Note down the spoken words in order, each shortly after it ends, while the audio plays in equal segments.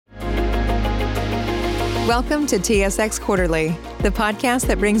Welcome to TSX Quarterly, the podcast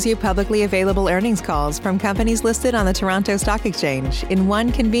that brings you publicly available earnings calls from companies listed on the Toronto Stock Exchange in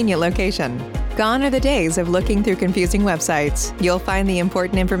one convenient location. Gone are the days of looking through confusing websites. You'll find the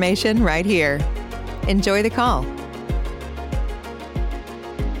important information right here. Enjoy the call.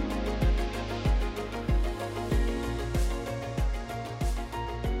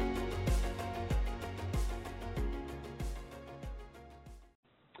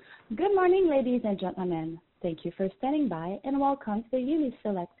 Good morning, ladies and gentlemen. Thank you for standing by and welcome to the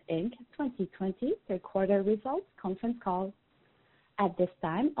Uni-Select Inc. 2020 third quarter results conference call. At this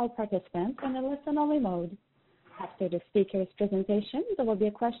time, all participants are in a listen-only mode. After the speaker's presentation, there will be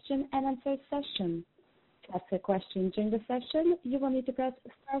a question and answer session. To ask a question during the session, you will need to press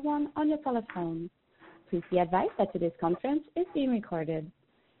star 1 on your telephone. Please be advised that today's conference is being recorded.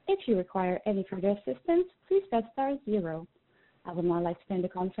 If you require any further assistance, please press star 0. I would now like to turn the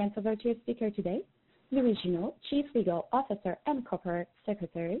conference over to your speaker today, Louis Junot, Chief Legal Officer and Corporate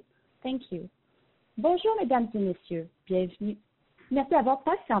Secretary. Thank you. Bonjour, mesdames et messieurs. Bienvenue. Merci d'avoir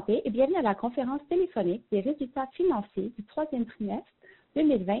patienté et bienvenue à la conférence téléphonique des résultats financiers du troisième trimestre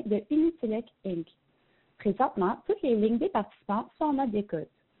 2020 de Uni-Select Inc. Présentement, toutes les lignes des participants sont en mode d'écoute.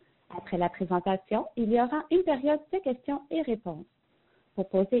 Après la présentation, il y aura une période de questions et réponses. Pour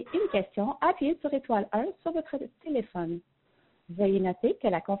poser une question, appuyez sur étoile 1 sur votre téléphone. Veuillez noter que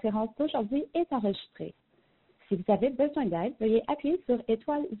la conférence d'aujourd'hui est enregistrée. Si vous avez besoin d'aide, veuillez appuyer sur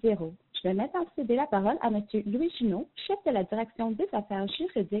étoile 0. Je vais maintenant céder la parole à M. Louis Junot, chef de la direction des affaires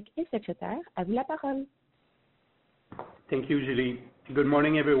juridiques et secrétaire. À vous la parole. Thank you, Julie. Good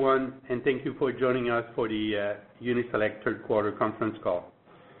morning, everyone, and thank you for joining us for the Uni-Select third quarter conference call.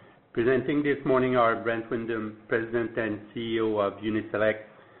 Presenting this morning are Brent Windham, President and CEO of Uni-Select,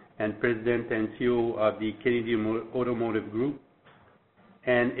 and President and CEO of the Canadian Automotive Group,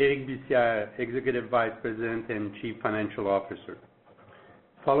 and Éric Bussière, Executive Vice President and Chief Financial Officer.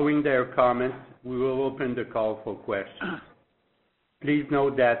 Following their comments, we will open the call for questions. Please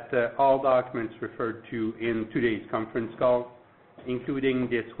note that all documents referred to in today's conference call, including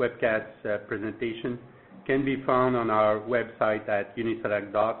this webcast presentation, can be found on our website at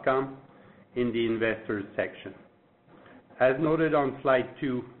uniselect.com in the Investors section. As noted on slide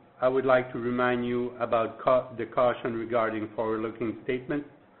 2, I would like to remind you about the caution regarding forward-looking statements,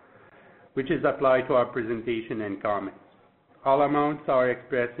 which is applied to our presentation and comments. All amounts are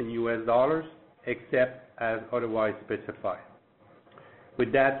expressed in U.S. dollars, except as otherwise specified.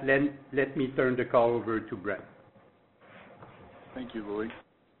 With that, let me turn the call over to Brent. Thank you, Louis.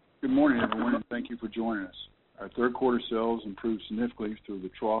 Good morning, everyone, and thank you for joining us. Our third quarter sales improved significantly through the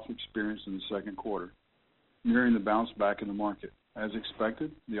trough experience in the second quarter, mirroring the bounce back in the market. As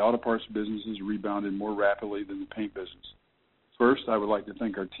expected, the auto parts businesses rebounded more rapidly than the paint business. First, I would like to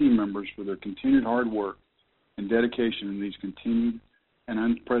thank our team members for their continued hard work and dedication in these continued and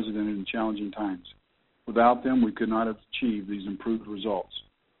unprecedented and challenging times. Without them, we could not have achieved these improved results.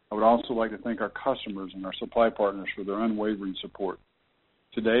 I would also like to thank our customers and our supply partners for their unwavering support.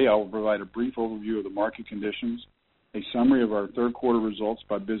 Today, I will provide a brief overview of the market conditions, a summary of our third quarter results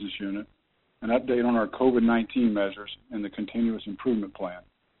by business unit, an update on our COVID-19 measures, and the continuous improvement plan.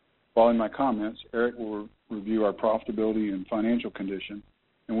 Following my comments, Eric will review our profitability and financial condition,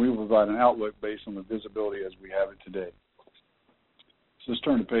 and we will provide an outlook based on the visibility as we have it today. So let's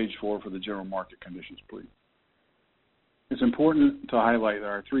turn to page 4 for the general market conditions, please. It's important to highlight that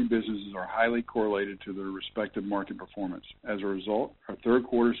our three businesses are highly correlated to their respective market performance. As a result, our third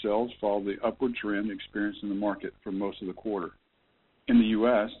quarter sales followed the upward trend experienced in the market for most of the quarter. In the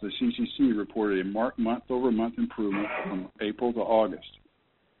U.S., the CCC reported a marked month-over-month improvement from April to August,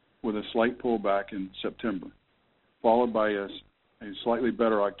 with a slight pullback in September, followed by a slightly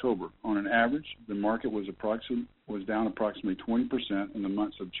better October. On an average, the market was down approximately 20% in the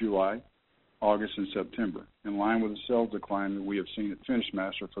months of July, August, and September, in line with the sales decline that we have seen at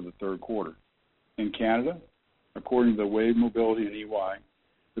FinishMaster for the third quarter. In Canada, according to the Wave Mobility and EY,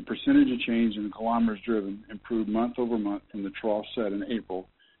 the percentage of change in kilometers driven improved month over month from the trough set in April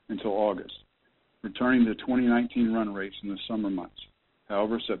until August, returning to 2019 run rates in the summer months.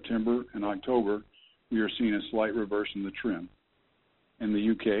 However, September and October, we are seeing a slight reverse in the trend. In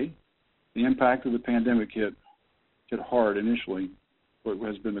the UK, the impact of the pandemic hit hard initially, but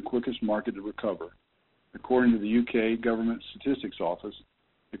has been the quickest market to recover. According to the UK Government Statistics Office,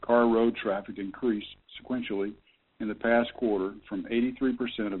 the car road traffic increased sequentially in the past quarter from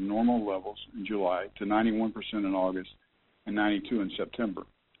 83% of normal levels in July to 91% in August and 92% in September.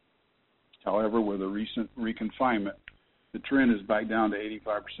 However, with a recent reconfinement, the trend is back down to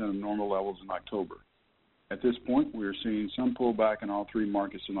 85% of normal levels in October. At this point, we are seeing some pullback in all three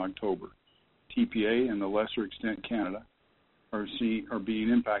markets in October. TPA, and to a lesser extent Canada, are being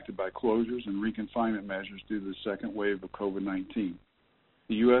impacted by closures and reconfinement measures due to the second wave of COVID-19.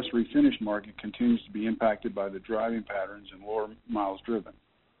 The U.S. refinish market continues to be impacted by the driving patterns and lower miles driven,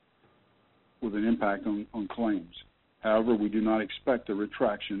 with an impact on claims. However, we do not expect a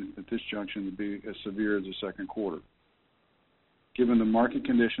retraction at this junction to be as severe as the second quarter. Given the market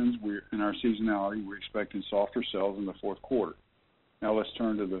conditions and our seasonality, we're expecting softer sales in the fourth quarter. Now let's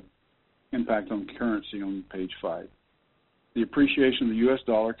turn to the impact on currency on page 5. The appreciation of the U.S.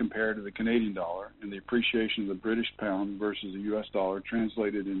 dollar compared to the Canadian dollar and the appreciation of the British pound versus the U.S. dollar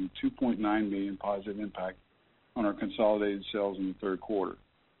translated into $2.9 million positive impact on our consolidated sales in the third quarter.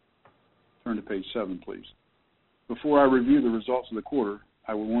 Turn to page 7, please. Before I review the results of the quarter,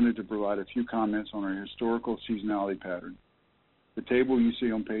 I wanted to provide a few comments on our historical seasonality pattern. The table you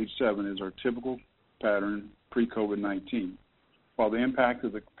see on page 7 is our typical pattern pre-COVID-19. While the impact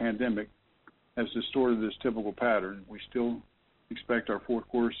of the pandemic has distorted this typical pattern, we still expect our fourth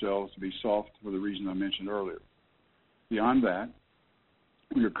quarter sales to be soft for the reason I mentioned earlier. Beyond that,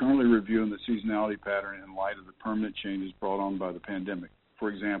 we are currently reviewing the seasonality pattern in light of the permanent changes brought on by the pandemic. For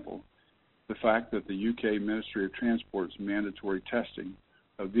example, the fact that the UK Ministry of Transport's mandatory testing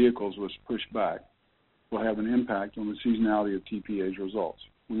of vehicles was pushed back will have an impact on the seasonality of TPA's results.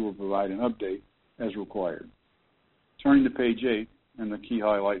 We will provide an update as required. Turning to page 8 and the key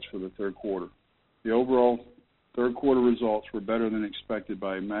highlights for the third quarter. The overall third quarter results were better than expected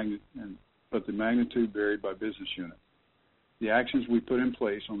but the magnitude varied by business unit. The actions we put in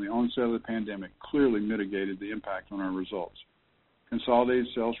place on the onset of the pandemic clearly mitigated the impact on our results. Consolidated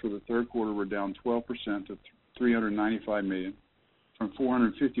sales for the third quarter were down 12% to $395 million from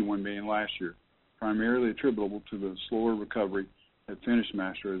 $451 million last year, primarily attributable to the slower recovery at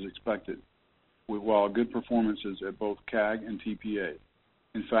FinishMaster as expected, while good performances at both CAG and TPA.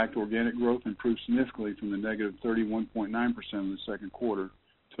 In fact, organic growth improved significantly from the negative 31.9% in the second quarter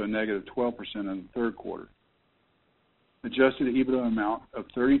to a negative 12% in the third quarter. Adjusted EBITDA amount of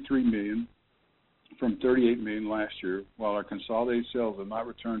 $33 million from $38 million last year. While our consolidated sales have not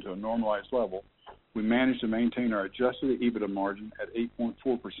returned to a normalized level, we managed to maintain our adjusted EBITDA margin at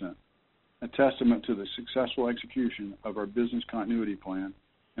 8.4%, a testament to the successful execution of our business continuity plan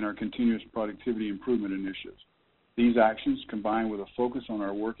and our continuous productivity improvement initiatives. These actions, combined with a focus on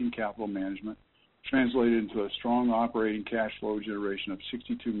our working capital management, translated into a strong operating cash flow generation of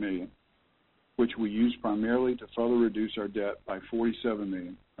 $62 million, which we used primarily to further reduce our debt by $47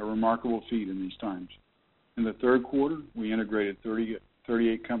 million, a remarkable feat in these times. In the third quarter, we integrated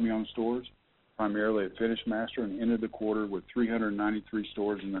 38 company-owned stores, primarily at FinishMaster, and ended the quarter with 393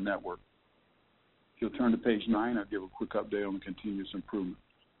 stores in the network. If you'll turn to page 9, I'll give a quick update on the continuous improvement.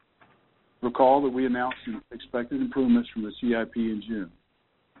 Recall that we announced expected improvements from the CIP in June.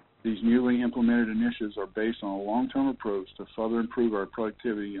 These newly implemented initiatives are based on a long-term approach to further improve our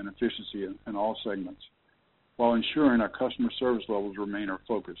productivity and efficiency in all segments, while ensuring our customer service levels remain our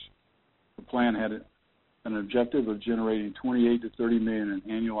focus. The plan had an objective of generating $28 to $30 million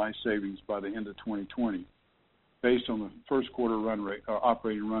in annualized savings by the end of 2020, based on the first quarter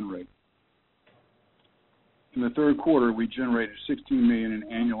operating run rate. In the third quarter, we generated $16 million in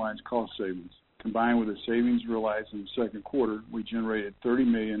annualized cost savings. Combined with the savings realized in the second quarter, we generated $30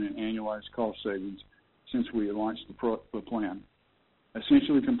 million in annualized cost savings since we launched the plan,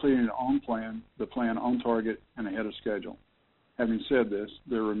 essentially completing the plan on target and ahead of schedule. Having said this,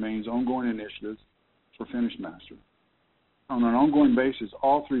 there remains ongoing initiatives for FinishMaster. On an ongoing basis,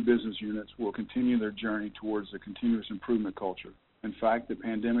 all three business units will continue their journey towards the continuous improvement culture. In fact, the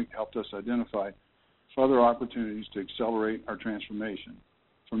pandemic helped us identify further opportunities to accelerate our transformation.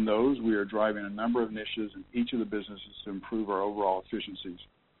 From those, we are driving a number of initiatives in each of the businesses to improve our overall efficiencies.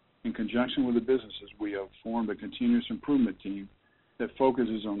 In conjunction with the businesses, we have formed a continuous improvement team that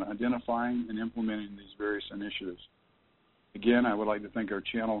focuses on identifying and implementing these various initiatives. Again, I would like to thank our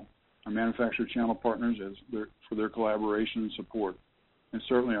manufacturer channel partners for their collaboration and support, and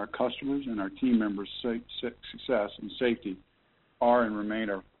certainly our customers and our team members' success and safety are and remain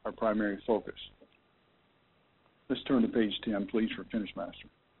our primary focus. Let's turn to page 10, please, for FinishMaster.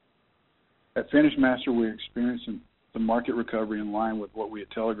 At FinishMaster, we're experiencing the market recovery in line with what we had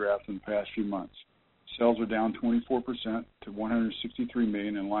telegraphed in the past few months. Sales are down 24% to $163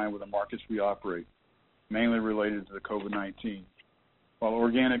 million, in line with the markets we operate, mainly related to the COVID-19. While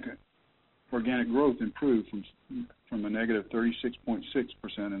organic growth improved from a negative 36.6%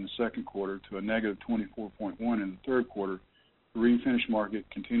 in the second quarter to a negative 24.1% in the third quarter, the refinish market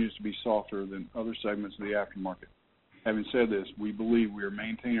continues to be softer than other segments of the aftermarket. Having said this, we believe we are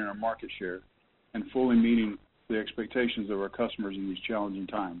maintaining our market share and fully meeting the expectations of our customers in these challenging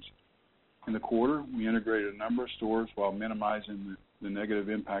times. In the quarter, we integrated a number of stores while minimizing the negative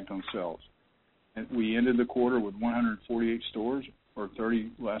impact on sales. And we ended the quarter with 148 stores, or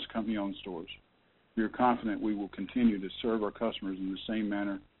 30 less company-owned stores. We are confident we will continue to serve our customers in the same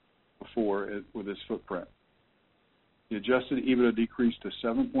manner before with this footprint. The adjusted EBITDA decreased to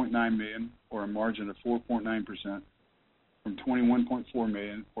 $7.9 million, or a margin of 4.9%, from $21.4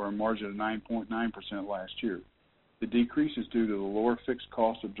 million, or a margin of 9.9% last year. The decrease is due to the lower fixed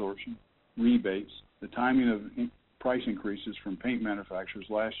cost absorption, rebates, the timing of price increases from paint manufacturers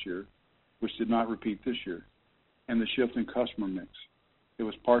last year, which did not repeat this year, and the shift in customer mix. It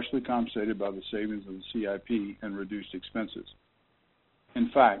was partially compensated by the savings of the CIP and reduced expenses. In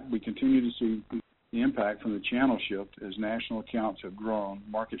fact, we continue to see the impact from the channel shift as national accounts have grown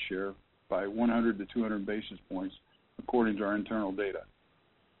market share by 100 to 200 basis points, according to our internal data.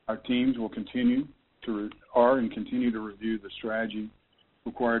 Our teams will continue to review the strategy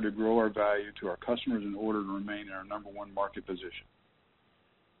required to grow our value to our customers in order to remain in our number one market position.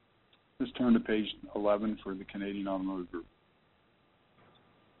 Let's turn to page 11 for the Canadian Automotive Group.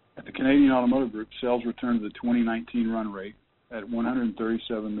 At the Canadian Automotive Group, sales returned to the 2019 run rate at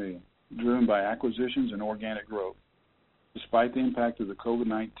 $137 million, driven by acquisitions and organic growth, despite the impact of the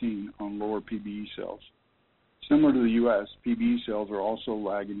COVID-19 on lower PBE sales. Similar to the U.S., PBE sales are also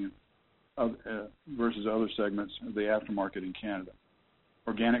lagging versus other segments of the aftermarket in Canada.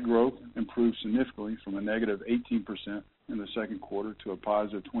 Organic growth improved significantly from a negative 18% in the second quarter to a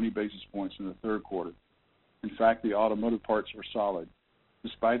positive 20 basis points in the third quarter. In fact, the automotive parts were solid,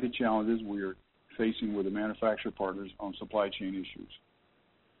 despite the challenges we are facing with the manufacturer partners on supply chain issues.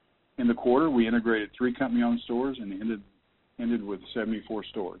 In the quarter, we integrated 3 company-owned stores and ended with 74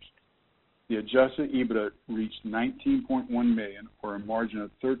 stores. The adjusted EBITDA reached $19.1 million, or a margin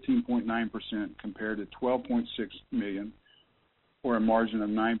of 13.9% compared to $12.6 million, or a margin of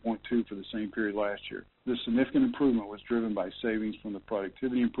 9.2% for the same period last year. This significant improvement was driven by savings from the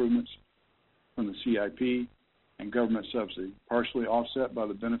productivity improvements from the CIP and government subsidy, partially offset by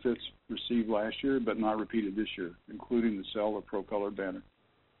the benefits received last year but not repeated this year, including the sale of Pro-Color banner,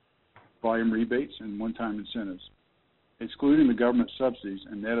 volume rebates, and one-time incentives. Excluding the government subsidies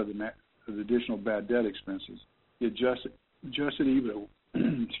and net of the additional bad debt expenses, the adjusted EBITDA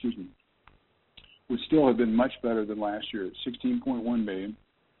would still have been much better than last year at $16.1 million,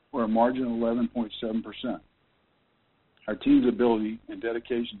 or a margin of 11.7%. Our team's ability and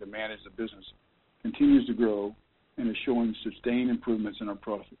dedication to manage the business continues to grow and is showing sustained improvements in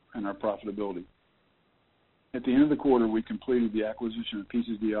our profitability. At the end of the quarter, we completed the acquisition of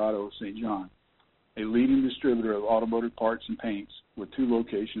Pieces d'Auto of St. John, a leading distributor of automotive parts and paints with 2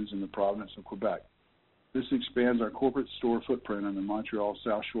 locations in the province of Quebec. This expands our corporate store footprint in the Montreal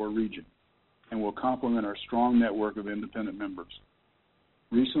South Shore region and will complement our strong network of independent members.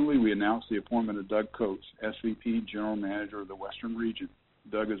 Recently, we announced the appointment of Doug Coates, SVP General Manager of the Western Region.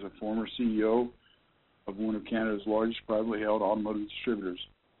 Doug is a former CEO of one of Canada's largest privately held automotive distributors.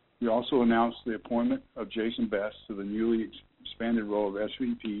 We also announced the appointment of Jason Best to the newly expanded role of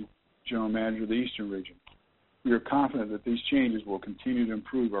SVP General Manager of the Eastern Region. We are confident that these changes will continue to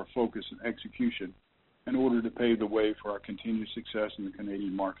improve our focus and execution in order to pave the way for our continued success in the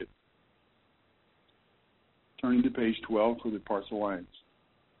Canadian market. Turning to page 12 for the Parts Alliance.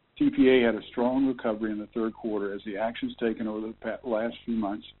 TPA had a strong recovery in the third quarter as the actions taken over the last few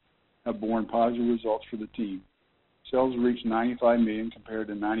months have borne positive results for the team. Sales reached $95 million compared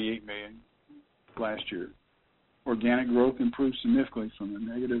to $98 million last year. Organic growth improved significantly from a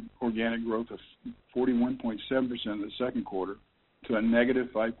negative organic growth of 41.7% in the second quarter to a negative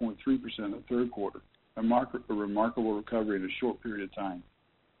 5.3% in the third quarter, a remarkable recovery in a short period of time.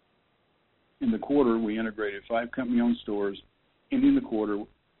 In the quarter, we integrated 5 company-owned stores, ending the quarter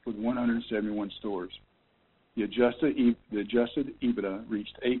with 171 stores. The adjusted EBITDA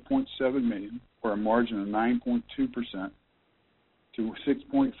reached $8.7 million, or a margin of 9.2%, to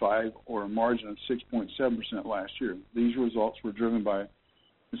 6.5%, or a margin of 6.7% last year. These results were driven by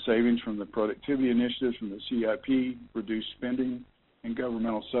the savings from the productivity initiatives from the CIP, reduced spending, and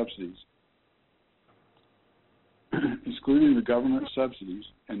governmental subsidies. Excluding the government subsidies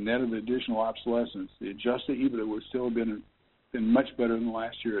and net of the additional obsolescence, the adjusted EBITDA would still have been much better than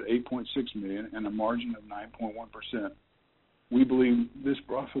last year at $8.6 million and a margin of 9.1%. We believe this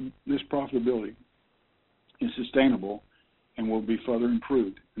profitability is sustainable and will be further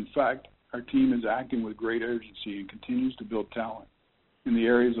improved. In fact, our team is acting with great urgency and continues to build talent in the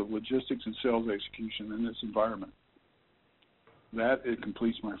areas of logistics and sales execution in this environment. It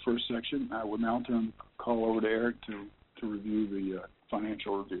completes my first section. I will now turn the call over to Eric to review the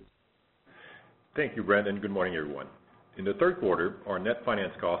financial review. Thank you, Brent, and good morning, everyone. In the third quarter, our net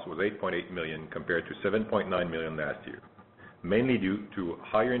finance cost was $8.8 million compared to $7.9 million last year, mainly due to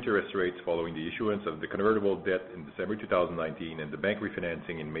higher interest rates following the issuance of the convertible debt in December 2019 and the bank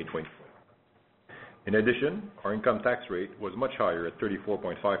refinancing in May 2020. In addition, our income tax rate was much higher at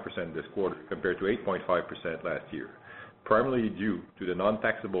 34.5% this quarter compared to 8.5% last year, primarily due to the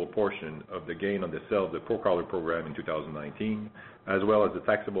non-taxable portion of the gain on the sale of the Pro-Collar program in 2019, as well as the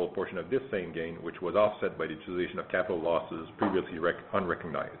taxable portion of this same gain, which was offset by the utilization of capital losses previously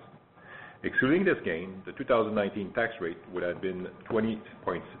unrecognized. Excluding this gain, the 2019 tax rate would have been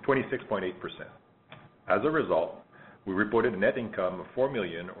 26.8%. As a result, we reported a net income of $4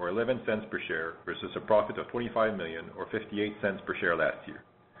 million or 11 cents per share versus a profit of $25 million or 58 cents per share last year.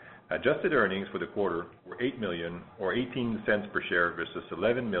 Adjusted earnings for the quarter were $8 million or 18 cents per share versus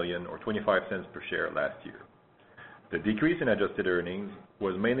 $11 million or 25 cents per share last year. The decrease in adjusted earnings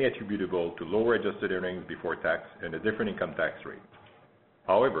was mainly attributable to lower adjusted earnings before tax and a different income tax rate.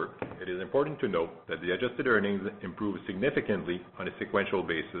 However, it is important to note that the adjusted earnings improved significantly on a sequential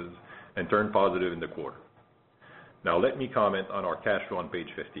basis and turned positive in the quarter. Now let me comment on our cash flow on page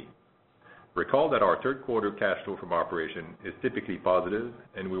 15. Recall that our third quarter cash flow from operation is typically positive,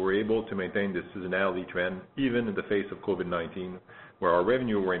 and we were able to maintain this seasonality trend even in the face of COVID-19, where our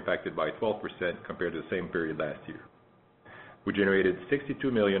revenue were impacted by 12% compared to the same period last year. We generated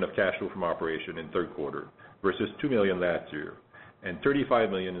 $62 million of cash flow from operation in third quarter versus $2 million last year and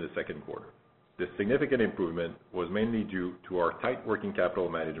 $35 million in the second quarter. This significant improvement was mainly due to our tight working capital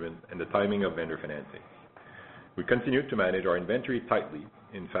management and the timing of vendor financing. We continued to manage our inventory tightly.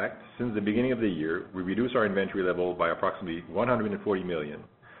 In fact, since the beginning of the year, we reduced our inventory level by approximately $140 million,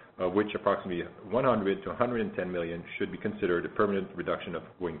 of which approximately $100 to $110 million should be considered a permanent reduction of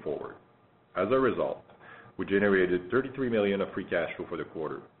going forward. As a result, we generated $33 million of free cash flow for the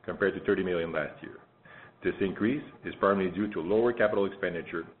quarter, compared to $30 million last year. This increase is primarily due to lower capital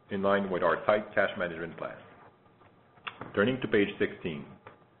expenditure in line with our tight cash management plan. Turning to page 16,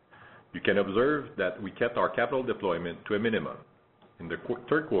 you can observe that we kept our capital deployment to a minimum. In the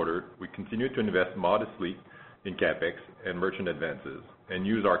third quarter, we continued to invest modestly in CapEx and merchant advances and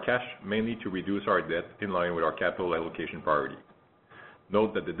use our cash mainly to reduce our debt in line with our capital allocation priority.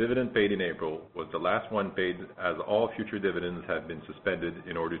 Note that the dividend paid in April was the last one paid, as all future dividends have been suspended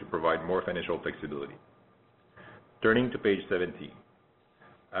in order to provide more financial flexibility. Turning to page 17.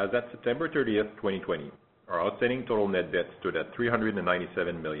 As at September 30th, 2020, our outstanding total net debt stood at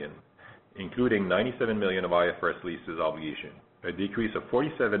 $397 million, including $97 million of IFRS leases obligation, a decrease of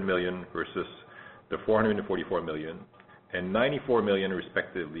 $47 million versus the $444 million, and $94 million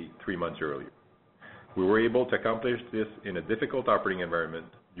respectively 3 months earlier. We were able to accomplish this in a difficult operating environment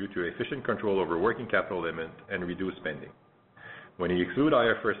due to efficient control over working capital limit and reduced spending. When you exclude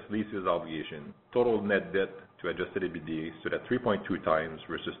IFRS leases obligation, total net debt to adjusted EBITDA stood at 3.2 times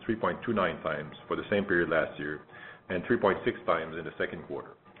versus 3.29 times for the same period last year and 3.6 times in the second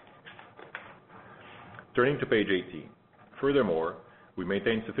quarter. Turning to page 18. Furthermore, we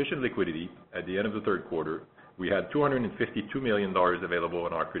maintained sufficient liquidity. At the end of the third quarter, we had $252 million available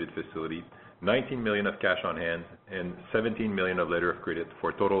in our credit facility, $19 million of cash on hand, and $17 million of letter of credit for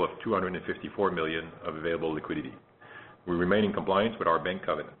a total of $254 million of available liquidity. We remain in compliance with our bank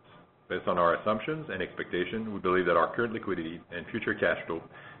covenants. Based on our assumptions and expectations, we believe that our current liquidity and future cash flow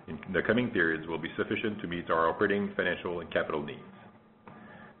in the coming periods will be sufficient to meet our operating, financial, and capital needs.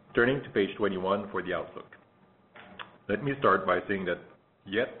 Turning to page 21 for the outlook. Let me start by saying that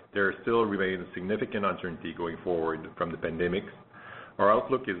yet there still remains significant uncertainty going forward from the pandemic. Our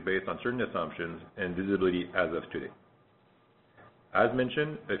outlook is based on certain assumptions and visibility as of today. As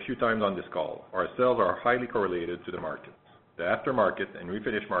mentioned a few times on this call, our sales are highly correlated to the markets. The aftermarket and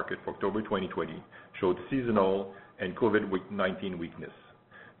refinish market for October 2020 showed seasonal and COVID-19 weakness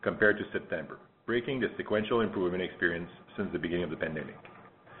compared to September, breaking the sequential improvement experience since the beginning of the pandemic.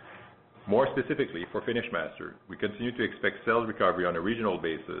 More specifically, for FinishMaster, we continue to expect sales recovery on a regional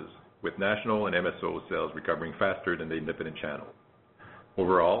basis, with national and MSO sales recovering faster than the independent channel.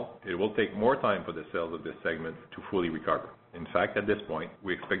 Overall, it will take more time for the sales of this segment to fully recover. In fact, at this point,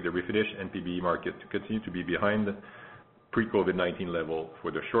 we expect the refinish and PBE market to continue to be behind the pre-COVID-19 level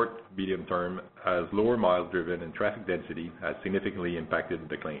for the short, medium term, as lower miles driven and traffic density has significantly impacted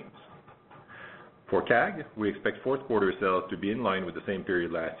the claims. For CAG, we expect fourth quarter sales to be in line with the same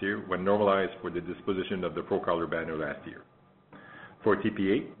period last year when normalized for the disposition of the Pro-Collar banner last year. For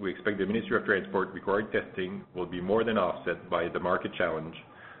TPA, we expect the Ministry of Transport required testing will be more than offset by the market challenge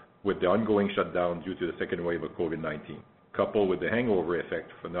with the ongoing shutdown due to the second wave of COVID-19, coupled with the hangover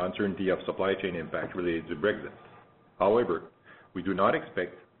effect from the uncertainty of supply chain impact related to Brexit. However, we do not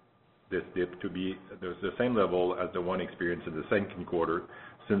expect this dip to be the same level as the one experienced in the second quarter,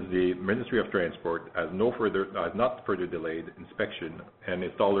 since the Ministry of Transport has not further delayed inspection and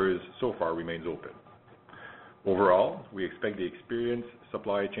installers so far remains open. Overall, we expect the experienced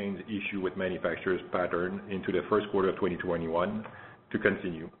supply chains issue with manufacturers pattern into the first quarter of 2021 to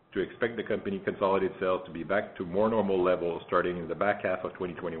continue, to expect the company consolidated sales to be back to more normal levels starting in the back half of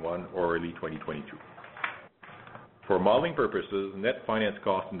 2021 or early 2022. For modeling purposes, net finance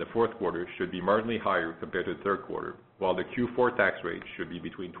costs in the fourth quarter should be marginally higher compared to the third quarter, while the Q4 tax rate should be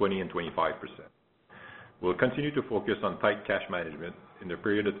between 20 and 25%. We'll continue to focus on tight cash management in the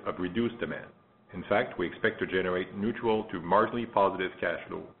period of reduced demand. In fact, we expect to generate neutral to marginally positive cash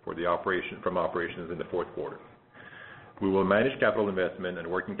flow from operations in the fourth quarter. We will manage capital investment and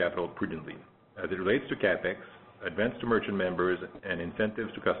working capital prudently. As it relates to CapEx, advance to merchant members, and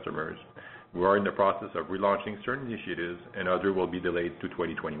incentives to customers, we are in the process of relaunching certain initiatives, and others will be delayed to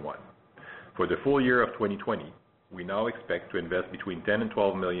 2021. For the full year of 2020, we now expect to invest between 10 and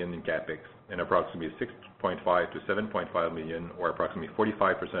 12 million in CapEx and approximately 6.5 to 7.5 million, or approximately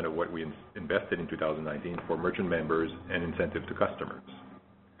 45% of what we invested in 2019 for merchant members and incentive to customers.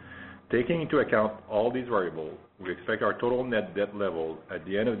 Taking into account all these variables, we expect our total net debt level at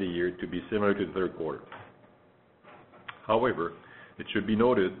the end of the year to be similar to the third quarter. However, it should be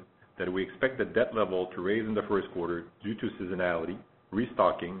noted that we expect the debt level to raise in the first quarter due to seasonality,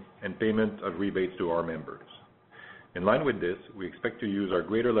 restocking, and payment of rebates to our members. In line with this, we expect to use our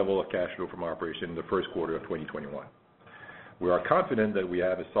greater level of cash flow from operation in the first quarter of 2021. We are confident that we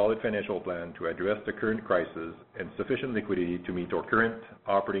have a solid financial plan to address the current crisis and sufficient liquidity to meet our current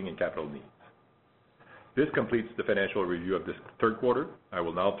operating and capital needs. This completes the financial review of this third quarter. I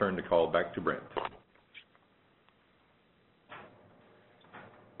will now turn the call back to Brent.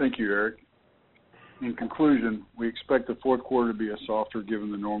 Thank you, Eric. In conclusion, we expect the fourth quarter to be softer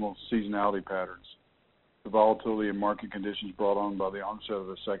given the normal seasonality patterns, the volatility in market conditions brought on by the onset of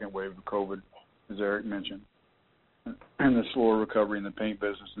the second wave of COVID, as Eric mentioned, and the slower recovery in the paint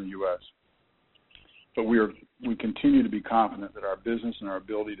business in the U.S. But we continue to be confident that our business and our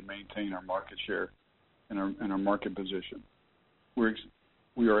ability to maintain our market share and our market position.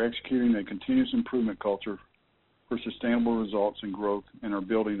 We are executing a continuous improvement culture for sustainable results and growth, and are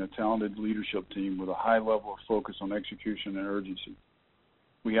building a talented leadership team with a high level of focus on execution and urgency.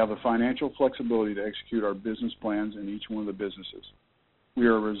 We have the financial flexibility to execute our business plans in each one of the businesses. We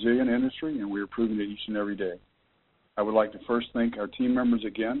are a resilient industry, and we are proving it each and every day. I would like to first thank our team members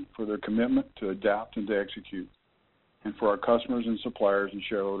again for their commitment to adapt and to execute, and for our customers and suppliers and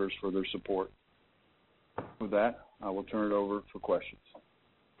shareholders for their support. With that, I will turn it over for questions.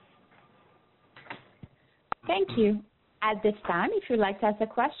 Thank you. At this time, if you'd like to ask a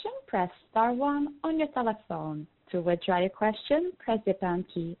question, press star 1 on your telephone. To withdraw your question, press the pound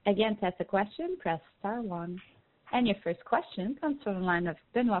key. Again, to ask a question, press star 1. And your first question comes from the line of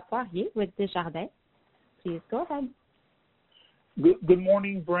Benoit Poirier with Desjardins. Please go ahead. Good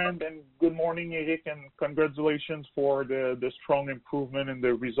morning, Brent, and good morning, Eric, and congratulations for the strong improvement in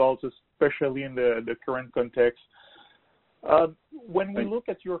the results, especially in the current context. When we look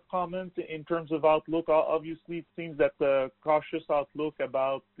at your comments in terms of outlook, obviously it seems that the cautious outlook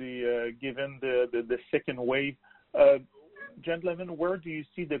about given the second wave. Gentlemen, where do you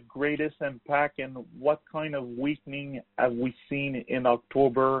see the greatest impact, and what kind of weakening have we seen in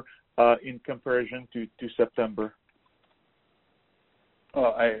October in comparison to September?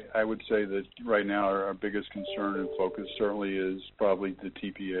 Well, I would say that right now our biggest concern and focus certainly is probably the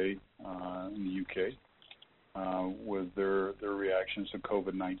TPA in the UK with their reactions to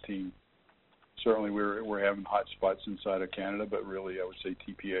COVID-19. Certainly we're having hot spots inside of Canada, but really I would say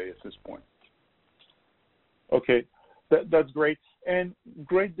TPA at this point. Okay, that's great. And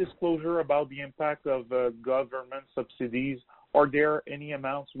great disclosure about the impact of government subsidies. Are there any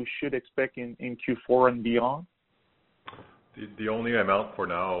amounts we should expect in Q4 and beyond? The only amount for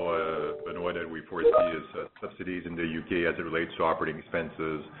now, Benoit, that we foresee is subsidies in the UK as it relates to operating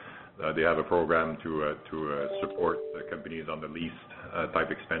expenses. They have a program to support the companies on the least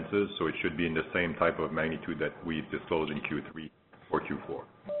type expenses, so it should be in the same type of magnitude that we've disclosed in Q3 or Q4.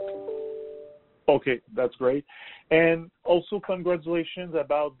 Okay, that's great. And also congratulations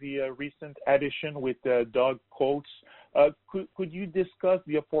about the recent addition with Doug Coates. Could you discuss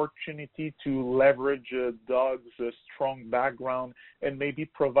the opportunity to leverage Doug's strong background and maybe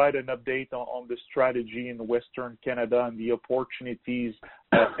provide an update on the strategy in Western Canada and the opportunities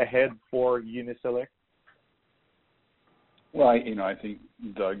ahead for Uni-Select? Well, I think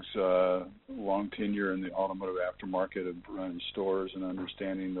Doug's long tenure in the automotive aftermarket of running stores and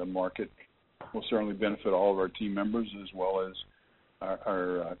understanding the market will certainly benefit all of our team members, as well as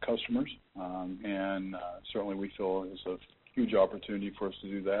our customers, and certainly we feel it's a huge opportunity for us to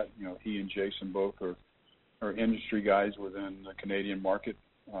do that. He and Jason both are industry guys within the Canadian market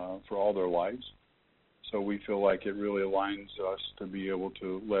for all their lives. So we feel like it really aligns us to be able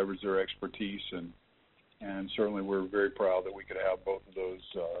to leverage their expertise, and certainly we're very proud that we could have both of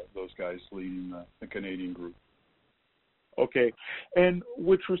those guys leading the Canadian group. Okay. And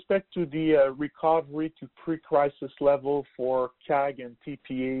with respect to the recovery to pre-crisis level for CAG and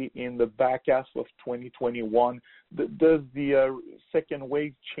TPA in the back half of 2021, does the second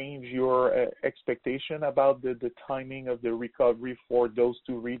wave change your expectation about the timing of the recovery for those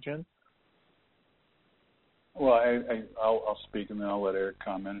two regions? Well, I'll speak and then I'll let Eric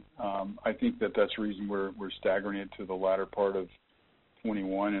comment. I think that's the reason we're staggering it to the latter part of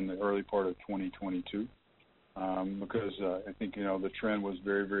 21 and the early part of 2022. Because I think, the trend was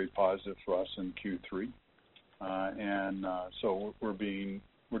very, very positive for us in Q3. And so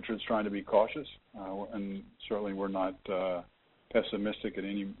we're just trying to be cautious. And certainly we're not pessimistic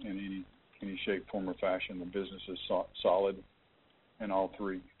in any shape, form, or fashion. The business is solid in all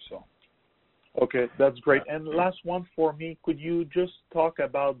three. So. Okay, that's great. And last one for me, could you just talk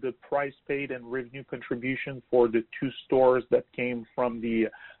about the price paid and revenue contribution for the two stores that came from the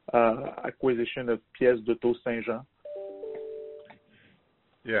acquisition of Pièces d'Auto Saint-Jean?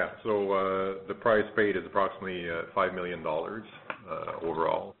 Yeah, so the price paid is approximately $5 million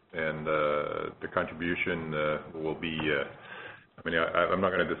overall, and the contribution will be, I'm not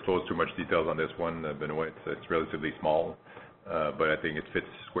going to disclose too much details on this one, Benoit. It's relatively small. But I think it fits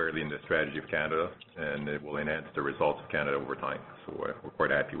squarely in the strategy of Canada, and it will enhance the results of Canada over time. So we're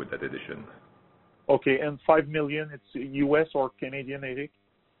quite happy with that addition. Okay, and $5 million, it's U.S. or Canadian, Eric?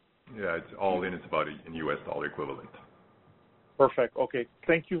 Yeah, it's all in. It's about in U.S. dollar equivalent. Perfect. Okay,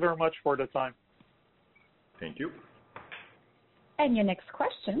 thank you very much for the time. Thank you. And your next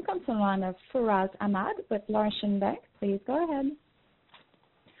question comes from the line of Faraz Ahmad with Laurentian Bank. Please go ahead.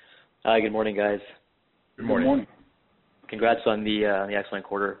 Hi, good morning, guys. Good morning. Good morning. Congrats on the excellent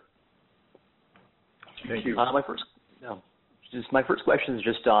quarter. Thank you. My first question is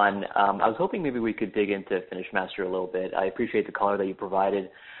just on, I was hoping maybe we could dig into FinishMaster a little bit. I appreciate the color that you provided,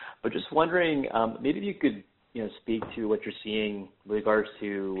 but just wondering, maybe if you could speak to what you're seeing with regards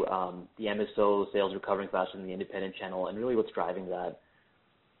to the MSO sales recovering faster than the independent channel, and really what's driving that.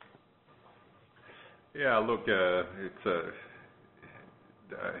 Yeah, look,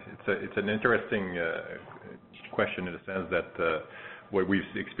 it's an interesting question in the sense that what we've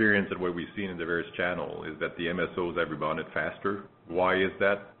experienced and what we've seen in the various channels is that the MSOs have rebounded faster. Why is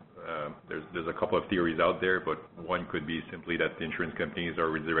that? There's a couple of theories out there, but one could be simply that the insurance companies are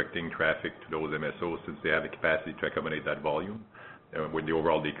redirecting traffic to those MSOs since they have the capacity to accommodate that volume with the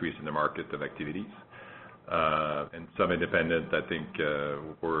overall decrease in the market of activities. And some independents, I think,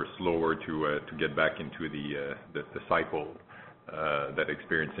 were slower to get back into the cycle that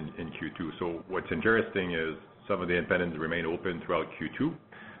experienced in Q2. So what's interesting is some of the independents remain open throughout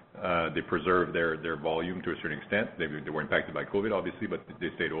Q2. They preserved their volume to a certain extent. They were impacted by COVID, obviously, but they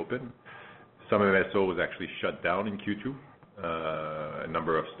stayed open. Some MSOs actually shut down in Q2, a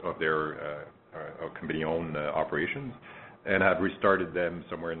number of their company-owned operations, and have restarted them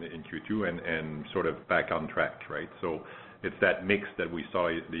somewhere in Q2 and sort of back on track, right? So it's that mix that we saw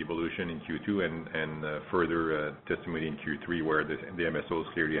the evolution in Q2 and further testimony in Q3 where the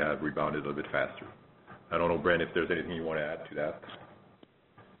MSOs clearly have rebounded a little bit faster. I don't know, Brent, if there's anything you want to add to that.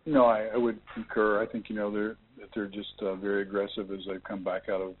 No, I would concur. I think, they're just very aggressive as they've come back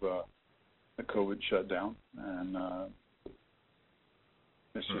out of the COVID shutdown. And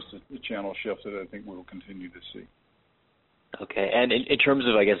it's just a channel shift that I think we'll continue to see. Okay, and in terms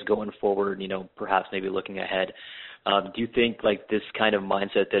of, I guess, going forward, perhaps maybe looking ahead, do you think like this kind of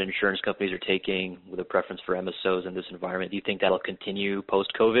mindset that insurance companies are taking with a preference for MSOs in this environment, do you think that'll continue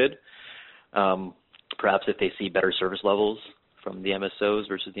post-COVID? Perhaps if they see better service levels from the MSOs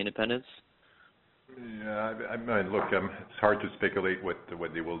versus the independents? Yeah, look, it's hard to speculate what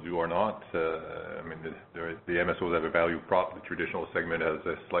they will do or not. The MSOs have a value prop. The traditional segment has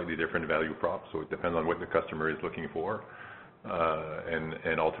a slightly different value prop, so it depends on what the customer is looking for.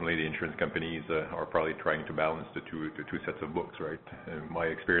 And ultimately, the insurance companies are probably trying to balance the two sets of books, right? And my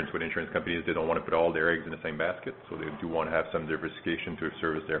experience with insurance companies, they don't want to put all their eggs in the same basket, so they do want to have some diversification to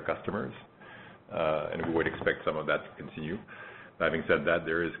service their customers. And we would expect some of that to continue. Having said that,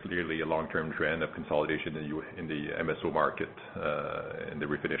 there is clearly a long-term trend of consolidation in the MSO market, in the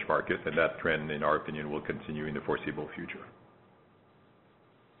refinish market, and that trend, in our opinion, will continue in the foreseeable future.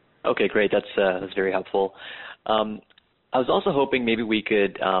 Okay, great. That's very helpful. I was also hoping maybe we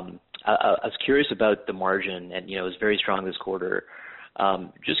could. I was curious about the margin, and it was very strong this quarter.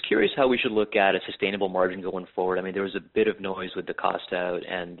 Just curious how we should look at a sustainable margin going forward. I mean, there was a bit of noise with the cost out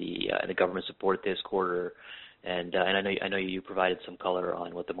and the government support this quarter, and I know you provided some color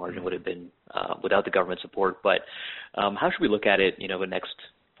on what the margin would have been without the government support. But how should we look at it, the next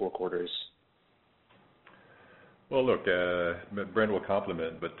 4 quarters? Well, look, Brent will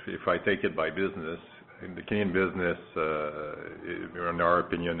compliment, but if I take it by business, in the Canadian business, in our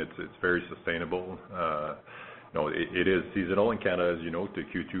opinion, it's very sustainable. It is seasonal in Canada, as you know. The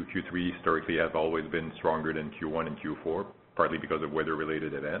Q2, Q3 historically have always been stronger than Q1 and Q4, partly because of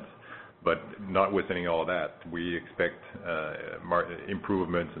weather-related events. But notwithstanding all that, we expect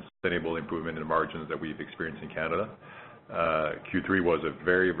improvements and sustainable improvement in the margins that we've experienced in Canada. Q3 was a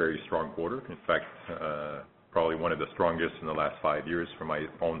very, very strong quarter. In fact, probably one of the strongest in the last 5 years from my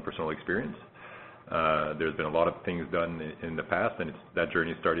own personal experience. There's been a lot of things done in the past, and that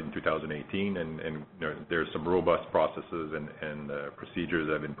journey started in 2018, and there's some robust processes and procedures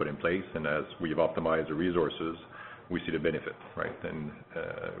that have been put in place, and as we've optimized the resources, we see the benefit, right? And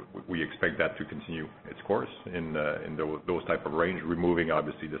we expect that to continue its course in those type of range, removing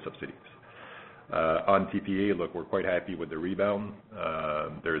obviously the subsidies. On TPA, look, we're quite happy with the rebound.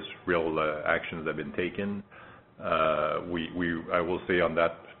 There's real actions that have been taken. I will say on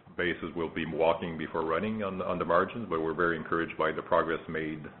that basis, we'll be walking before running on the margins, but we're very encouraged by the progress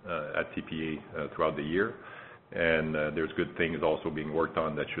made at TPA throughout the year. And there's good things also being worked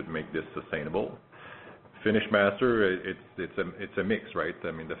on that should make this sustainable. FinishMaster, it's a mix, right?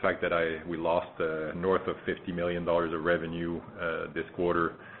 I mean, the fact that we lost north of $50 million of revenue this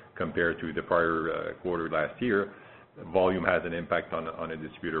quarter compared to the prior quarter last year, volume has an impact on a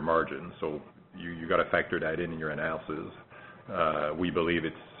distributor margin. So you got to factor that in your analysis. We believe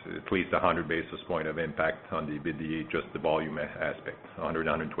it's at least 100 basis point of impact on the EBITDA, just the volume aspect,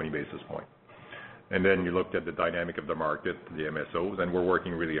 120 basis point. And then you looked at the dynamic of the market, the MSOs, and we're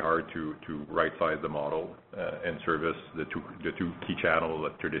working really hard to right-size the model and service the two key channels,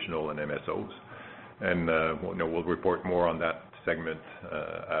 traditional and MSOs. And we'll report more on that segment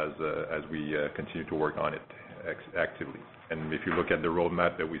as we continue to work on it actively. And if you look at the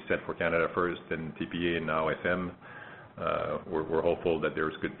roadmap that we set for Canada First and TPA and now FM, we're hopeful that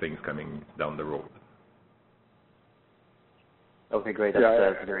there's good things coming down the road. Okay, great.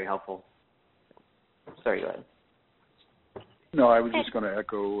 That's very helpful. Sorry, go ahead. No, I was just going to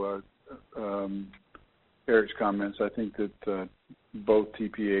echo Eric's comments. I think that both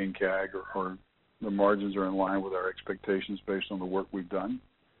TPA and CAG or the margins are in line with our expectations based on the work we've done,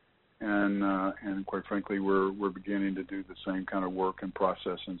 and quite frankly, we're beginning to do the same kind of work and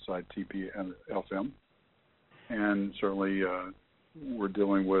process inside TPA and FM, and certainly we're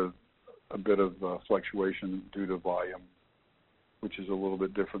dealing with a bit of fluctuation due to volume, which is a little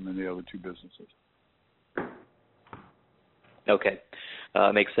bit different than the other two businesses. Okay,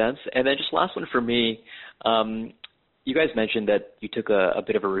 makes sense. And then just last one for me. You guys mentioned that you took a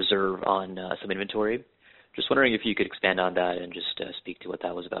bit of a reserve on some inventory. Just wondering if you could expand on that and just speak to what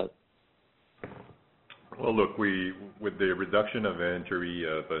that was about. Well, look, with the reduction of inventory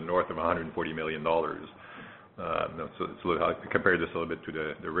of north of $140 million, so it's a little, compare this a little bit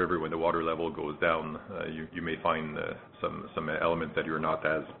to the river. When the water level goes down, you may find some elements that you're not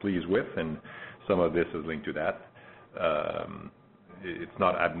as pleased with, and some of this is linked to that. It's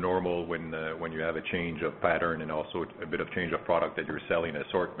not abnormal when you have a change of pattern and also a bit of change of product that you're selling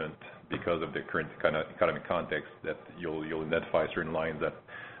assortment because of the current kind of economic context, that you'll identify certain lines that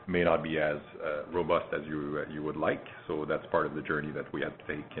may not be as robust as you would like. So that's part of the journey that we have to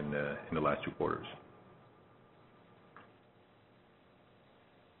take in the last 2 quarters.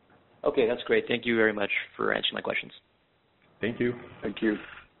 Okay, that's great. Thank you very much for answering my questions. Thank you. Thank you.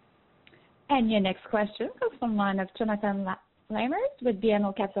 And your next question comes from the line of Jonathan Lamers with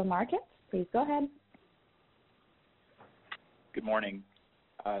BMO Capital Markets. Please go ahead. Good morning.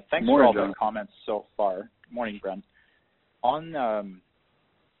 Thanks Morning, for all John. the comments so far. Good morning, Brent. Do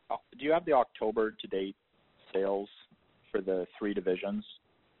you have the October to date sales for the 3 divisions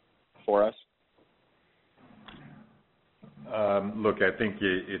for us? Look, I think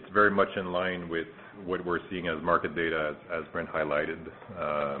it's very much in line with what we're seeing as market data, as Brent highlighted.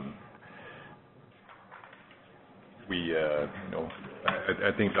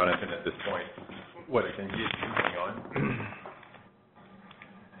 I think, Jonathan, at this point, what I can get going on.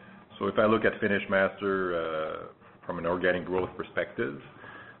 So if I look at FinishMaster from an organic growth perspective,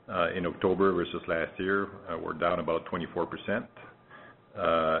 in October versus last year, we're down about 24%.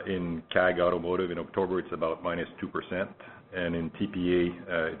 In CAG Automotive in October, it's about -2%, and in TPA,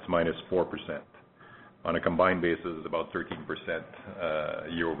 it's -4%. On a combined basis, it's about 13%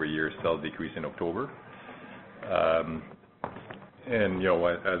 year-over-year sales decrease in October. And,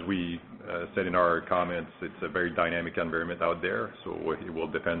 as we said in our comments, it's a very dynamic environment out there, so it will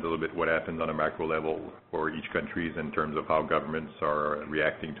depend a little bit what happens on a macro level for each country in terms of how governments are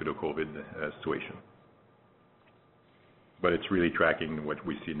reacting to the COVID situation. But it's really tracking what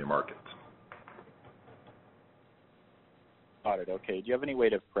we see in the market. Got it. Okay. Do you have any way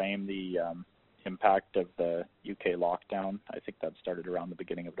to frame the impact of the UK lockdown? I think that started around the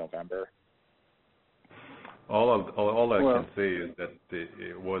beginning of November. All I can say is that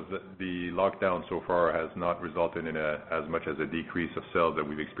the lockdown so far has not resulted in as much as a decrease of sales that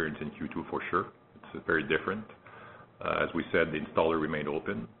we've experienced in Q2 for sure. It's very different. As we said, the installer remained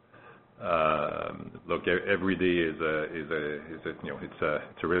open. Look, every day is a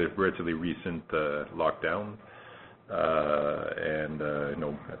relatively recent lockdown, and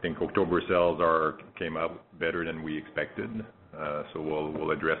I think October sales came out better than we expected. So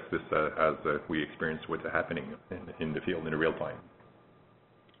we'll address this as we experience what's happening in the field in real time.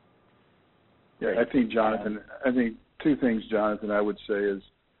 Yeah, I think, Jonathan. I think two things, Jonathan. I would say is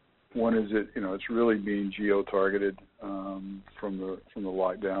one is it's really being geo-targeted from the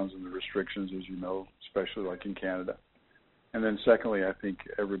lockdowns and the restrictions, as you know, especially like in Canada. And then secondly, I think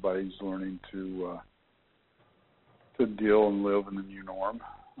everybody's learning to deal and live in the new norm.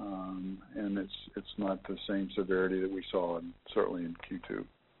 And it's not the same severity that we saw certainly in Q2.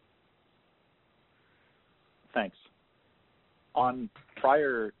 Thanks. On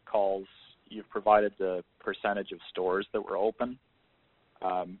prior calls, you've provided the percentage of stores that were open.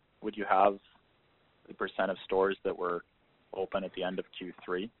 Would you have the percent of stores that were open at the end of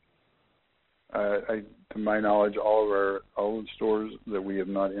Q3? To my knowledge, all the stores that we have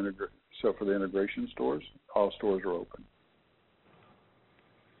not integrated, so for the integration stores, all stores are open.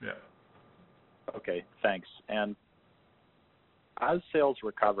 Yeah. Okay, thanks. And as sales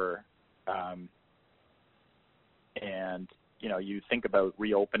recover, and you think about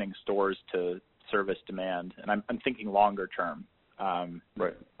reopening stores to service demand, and I'm thinking longer term,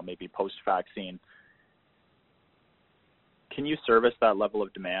 right? Maybe post-vaccine. Can you service that level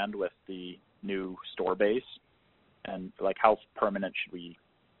of demand with the new store base? And how permanent should we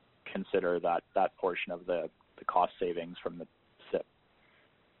consider that portion of the cost savings from the SIP?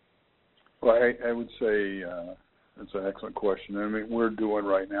 Well, I would say that's an excellent question. I mean, we're doing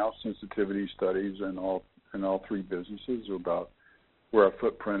right now sensitivity studies in all three businesses about where our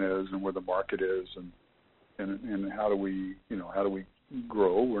footprint is and where the market is, and how do we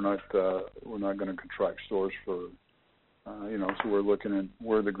grow. We're not going to contract stores for so we're looking at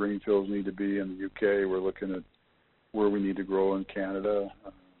where the greenfields need to be in the UK. We're looking at where we need to grow in Canada.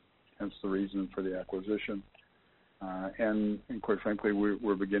 Hence the reason for the acquisition. And quite frankly,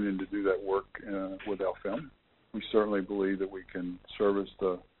 we're beginning to do that work with Alfim. We certainly believe that we can service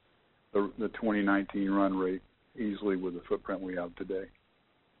the 2019 run rate easily with the footprint we have today.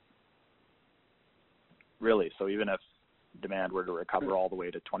 Really? So even if demand were to recover all the way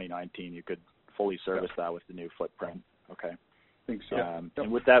to 2019, you could fully service that with the new footprint? Okay. I think so.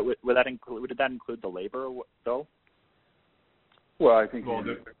 And would that include the labor though? Well, I think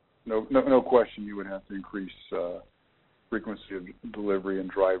no question you would have to increase frequency of delivery and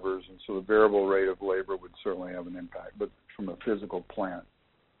drivers, and so the variable rate of labor would certainly have an impact. But from a physical plant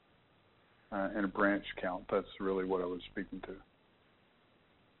and a branch count, that's really what I was speaking to.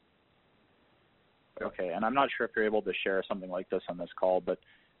 Okay, and I'm not sure if you're able to share something like this on this call, but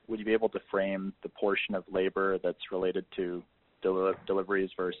would you be able to frame the portion of labor that's related to deliveries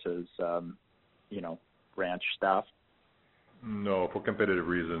versus, branch staff? No, for competitive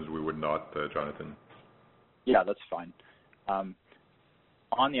reasons, we would not, Jonathan. Yeah, that's fine.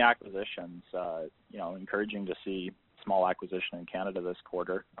 On the acquisitions, encouraging to see small acquisition in Canada this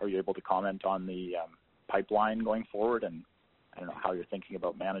quarter. Are you able to comment on the pipeline going forward, and I don't know how you're thinking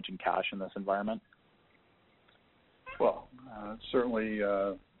about managing cash in this environment? Well, certainly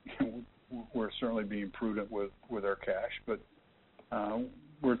we're certainly being prudent with our cash, but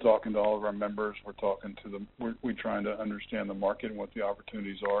we're talking to all of our members. We're talking to them. We're trying to understand the market and what the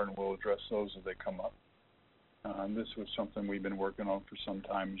opportunities are, and we'll address those as they come up. This was something we've been working on for some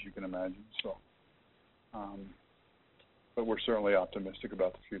time, as you can imagine. So, but we're certainly optimistic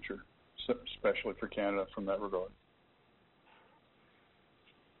about the future, especially for Canada from that regard.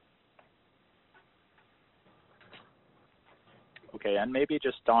 Okay, and maybe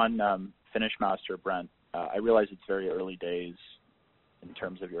just on FinishMaster, Brent, I realize it's very early days in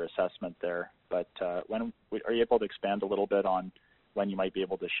terms of your assessment there, but when are you able to expand a little bit on when you might be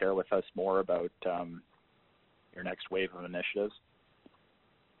able to share with us more about your next wave of initiatives?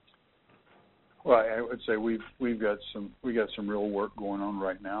 Well, I would say we got some real work going on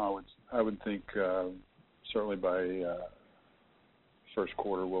right now. I would think certainly by first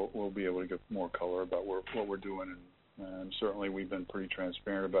quarter, we'll be able to give more color about what we're doing, and certainly we've been pretty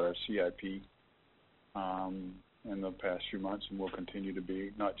transparent about our CIP in the past few months, and we'll continue to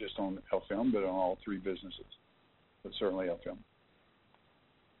be, not just on LFM, but on all three businesses, but certainly LFM.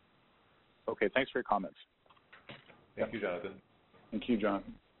 Okay, thanks for your comments. Thank you, Jonathan. Thank you,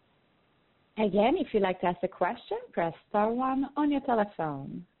 Jonathan. Again, if you'd like to ask a question, press star 1 on your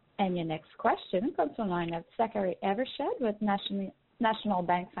telephone. And your next question comes from the line of Zachary Evershed with National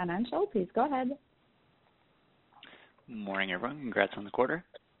Bank Financial. Please go ahead. Morning, everyone. Congrats on the quarter.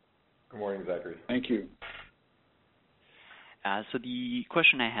 Good morning, Zachary. Thank you. So the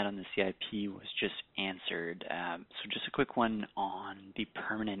question I had on the CIP was just answered. So just a quick one on the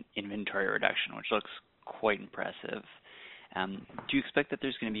permanent inventory reduction, which looks quite impressive. Do you expect that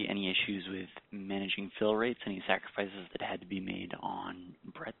there's going to be any issues with managing fill rates, any sacrifices that had to be made on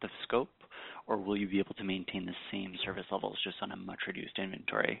breadth of scope, or will you be able to maintain the same service levels just on a much reduced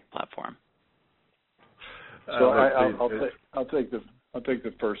inventory platform? So I'll take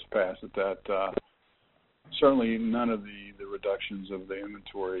the first pass at that. Certainly, none of the reductions of the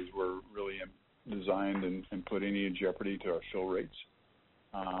inventories were really designed and put any in jeopardy to our fill rates.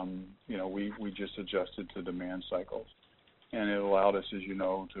 We just adjusted to demand cycles, and it allowed us, as you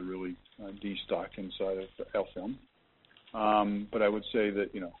know, to really destock inside of LFM. But I would say that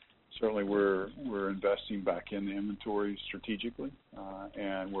certainly we're investing back in the inventory strategically,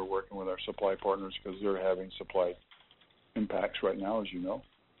 and we're working with our supply partners because they're having supply impacts right now, as you know.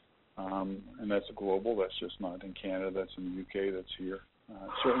 And that's global. That's just not in Canada. That's in the UK. That's here.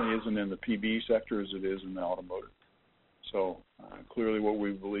 It certainly isn't in the PB sector as it is in the automotive. So clearly what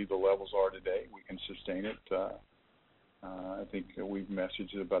we believe the levels are today, we can sustain it. I think we've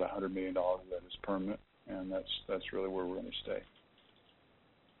messaged about $100 million that is permanent, and that's really where we're going to stay.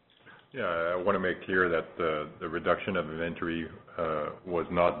 Yeah, I want to make clear that the reduction of inventory was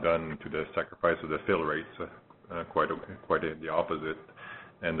not done to the sacrifice of the fill rates, quite the opposite.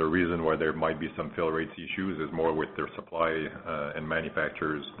 And the reason why there might be some fill rates issues is more with their supply and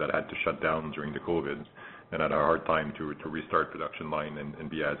manufacturers that had to shut down during the COVID and had a hard time to restart production line and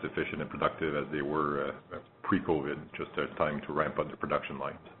be as efficient and productive as they were pre-COVID, just as time to ramp up the production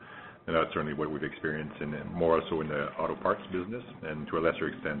lines. And that's certainly what we've experienced, and more so in the auto parts business and to a lesser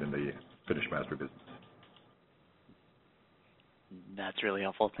extent in the FinishMaster business. That's really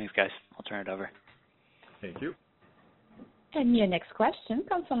helpful. Thanks, guys. I'll turn it over. Thank you. And your next question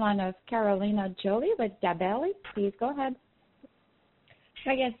comes from the line of Carolina Jolie with Gabelli. Please go ahead.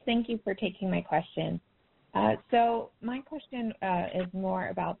 Hi, guys. Thank you for taking my question. So my question is more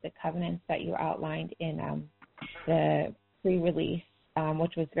about the covenants that you outlined in the pre-release,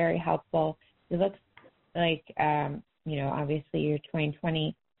 which was very helpful. It looks like, obviously your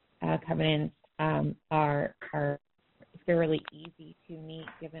 2020 covenants are fairly easy to meet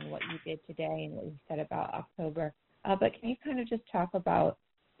given what you did today and what you said about October. But can you kind of just talk about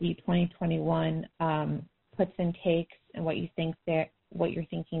the 2021 puts and takes and what you think there, what you're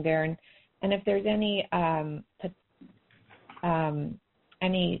thinking there, and if there's any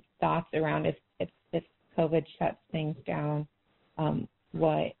thoughts around if COVID shuts things down,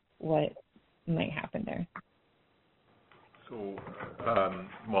 what might happen there? So,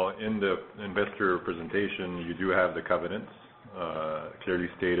 in the investor presentation, you do have the covenants clearly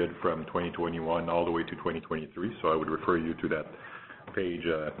stated from 2021 all the way to 2023. So I would refer you to that page,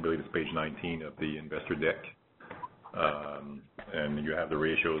 I believe it's page 19 of the investor deck. And you have the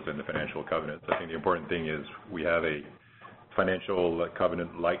ratios and the financial covenants. I think the important thing is we have a financial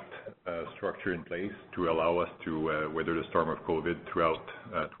covenant-light structure in place to allow us to weather the storm of COVID throughout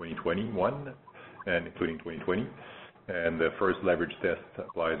 2021 and including 2020. And the first leverage test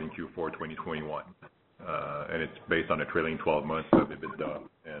applies in Q4 2021. And it's based on a trailing 12 months of EBITDA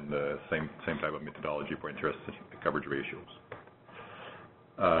and the same type of methodology for interest coverage ratios.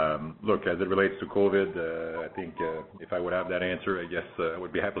 Look, as it relates to COVID, I think if I would have that answer, I guess I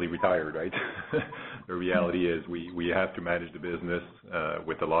would be happily retired, right? The reality is we have to manage the business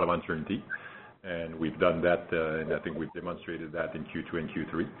with a lot of uncertainty, and we've done that, and I think we've demonstrated that in Q2 and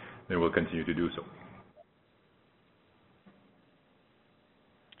Q3, and we'll continue to do so.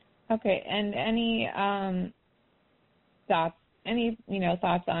 Okay, and any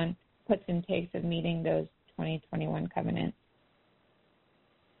thoughts on puts and takes of meeting those 2021 covenants?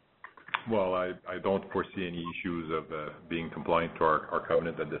 Well, I don't foresee any issues of being compliant to our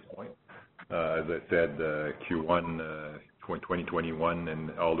covenant at this point. As I said, Q1 2021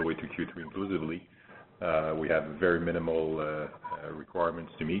 and all the way to Q3 inclusively, we have very minimal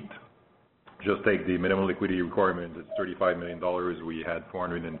requirements to meet. Just take the minimum liquidity requirement, it's $35 million. We had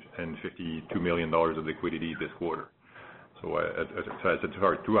 $452 million of liquidity this quarter. So as I said,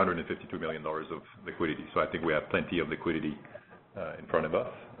 sorry, $252 million of liquidity. So I think we have plenty of liquidity in front of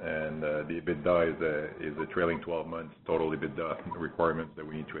us, and the EBITDA is a trailing 12 months total EBITDA requirements that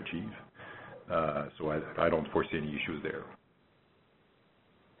we need to achieve. So I don't foresee any issues there.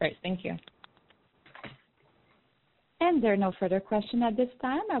 Great, thank you. And there are no further questions at this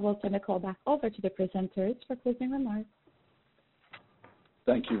time. I will turn the call back over to the presenters for closing remarks.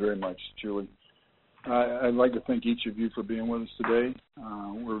 Thank you very much, Julie. I'd like to thank each of you for being with us today.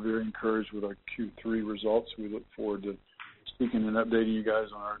 We're very encouraged with our Q3 results. We look forward to speaking and updating you guys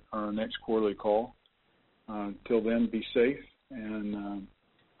on our next quarterly call. Till then, be safe and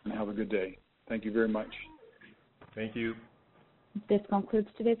have a good day. Thank you very much. Thank you. This concludes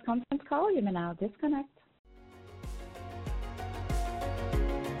today's conference call. You may now disconnect.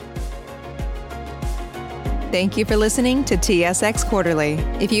 Thank you for listening to TSX Quarterly.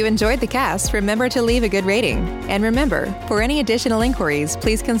 If you enjoyed the cast, remember to leave a good rating. And remember, for any additional inquiries,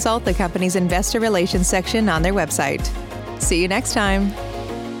 please consult the company's investor relations section on their website. See you next time.